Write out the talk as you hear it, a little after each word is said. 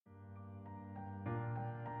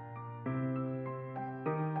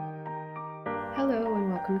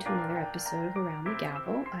welcome to another episode of Around the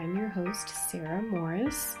Gavel. I'm your host, Sarah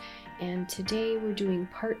Morris, and today we're doing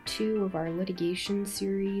part 2 of our litigation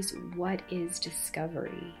series, What is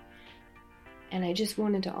Discovery? And I just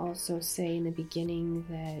wanted to also say in the beginning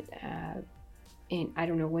that, and I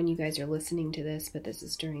don't know when you guys are listening to this, but this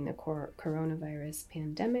is during the coronavirus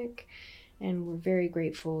pandemic, and we're very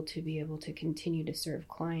grateful to be able to continue to serve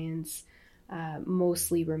clients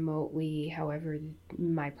mostly remotely. However,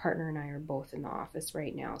 my partner and I are both in the office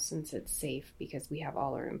right now since it's safe because we have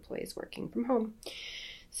all our employees working from home.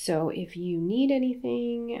 So if you need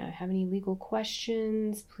anything, have any legal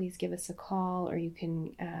questions, please give us a call, or you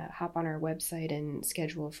can hop on our website and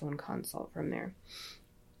schedule a phone consult from there.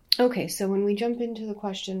 Okay, so when we jump into the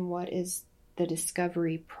question, what is the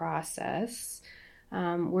discovery process?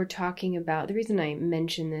 We're talking about, the reason I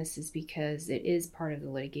mention this is because it is part of the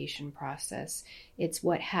litigation process. It's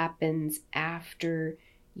what happens after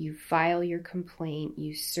you file your complaint,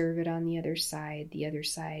 you serve it on the other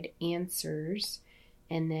side answers,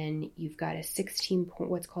 and then you've got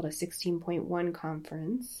what's called a 16.1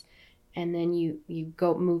 conference, and then you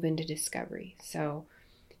move into discovery. So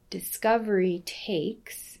discovery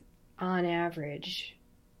takes, on average,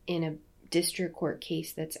 in a district court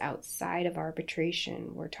case that's outside of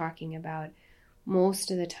arbitration, we're talking about most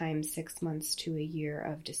of the time 6 months to a year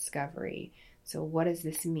of discovery. So what does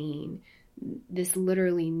this mean? This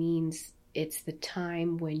literally means it's the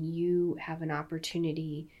time when you have an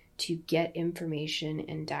opportunity to get information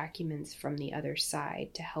and documents from the other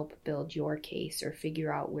side to help build your case or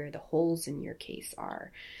figure out where the holes in your case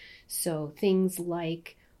are. So things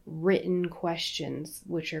like written questions,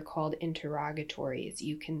 which are called interrogatories.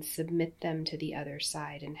 You can submit them to the other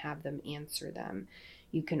side and have them answer them.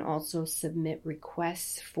 You can also submit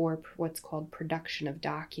requests for what's called production of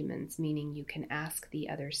documents, meaning you can ask the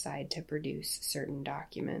other side to produce certain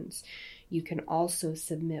documents. You can also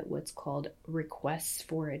submit what's called requests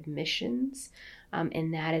for admissions,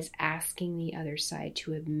 and that is asking the other side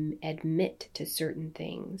to admit to certain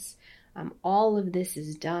things. All of this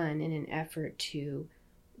is done in an effort to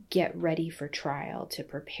get ready for trial, to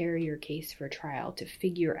prepare your case for trial, to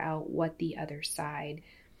figure out what the other side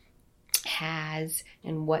has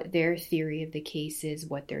and what their theory of the case is,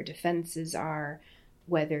 what their defenses are,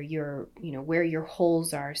 whether where your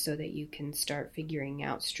holes are, so that you can start figuring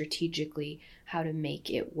out strategically how to make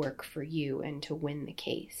it work for you and to win the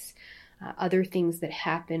case. Other things that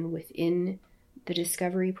happen within the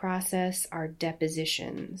discovery process are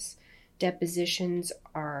depositions. Depositions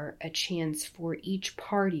are a chance for each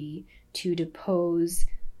party to depose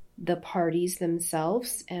the parties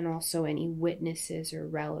themselves and also any witnesses or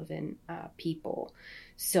relevant people.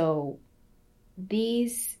 So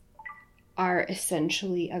these are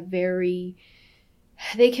essentially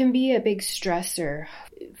they can be a big stressor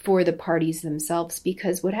for the parties themselves,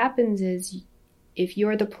 because what happens is, if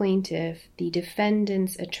you're the plaintiff, the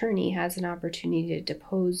defendant's attorney has an opportunity to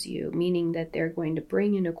depose you, meaning that they're going to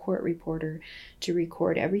bring in a court reporter to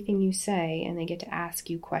record everything you say, and they get to ask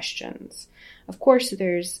you questions. Of course,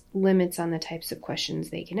 there's limits on the types of questions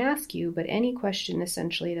they can ask you, but any question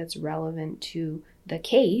essentially that's relevant to the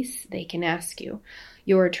case, they can ask you.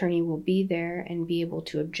 Your attorney will be there and be able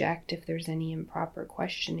to object if there's any improper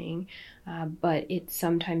questioning, but it's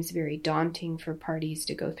sometimes very daunting for parties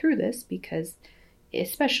to go through this, because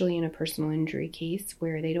especially in a personal injury case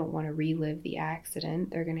where they don't want to relive the accident,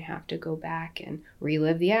 they're going to have to go back and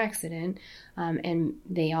relive the accident. And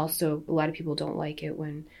a lot of people don't like it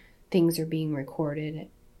when things are being recorded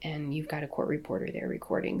and you've got a court reporter there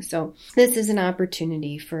recording. So this is an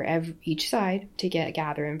opportunity for each side to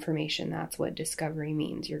gather information. That's what discovery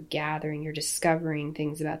means. You're discovering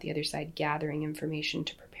things about the other side, gathering information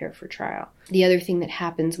to prepare for trial. The other thing that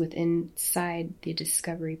happens inside the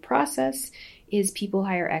discovery process is people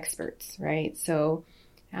hire experts, right? So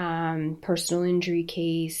personal injury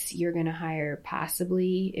case, you're going to hire,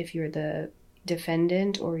 possibly, if you're the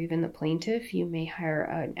defendant or even the plaintiff, you may hire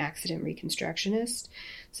an accident reconstructionist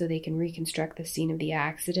so they can reconstruct the scene of the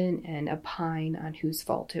accident and opine on whose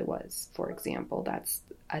fault it was, for example. That's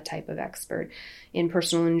a type of expert. In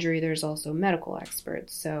personal injury, there's also medical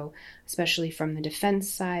experts. So especially from the defense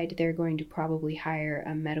side, they're going to probably hire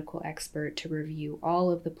a medical expert to review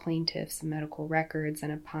all of the plaintiff's medical records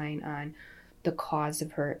and opine on the cause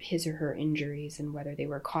of his or her injuries, and whether they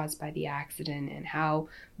were caused by the accident and how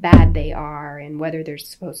bad they are, and whether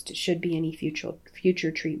there's should be any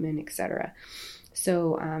future treatment, etc.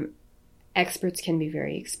 So experts can be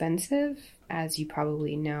very expensive, as you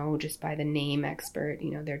probably know just by the name expert.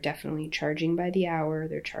 They're definitely charging by the hour.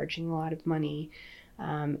 They're charging a lot of money,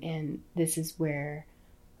 and this is where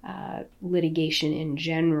litigation in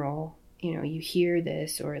general you hear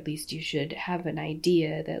this, or at least you should have an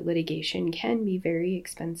idea that litigation can be very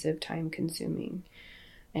expensive, time consuming,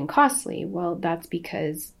 and costly. Well, that's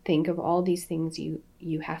because think of all these things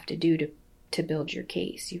you have to do to build your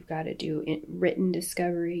case. You've got to do written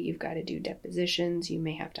discovery, you've got to do depositions, you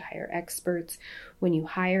may have to hire experts. When you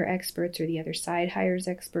hire experts or the other side hires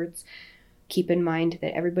experts, keep in mind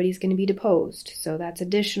that everybody's going to be deposed. So that's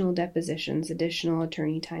additional depositions, additional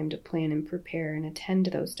attorney time to plan and prepare and attend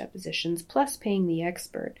to those depositions, plus paying the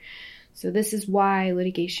expert. So this is why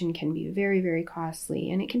litigation can be very, very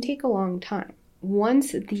costly, and it can take a long time.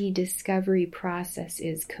 Once the discovery process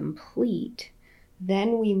is complete,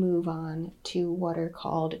 then we move on to what are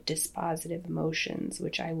called dispositive motions,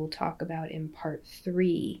 which I will talk about in part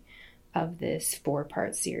 3 of this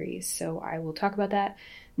 4-part series. So I will talk about that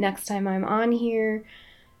next time I'm on here.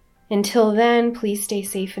 Until then, please stay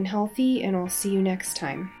safe and healthy, and I'll see you next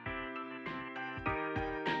time.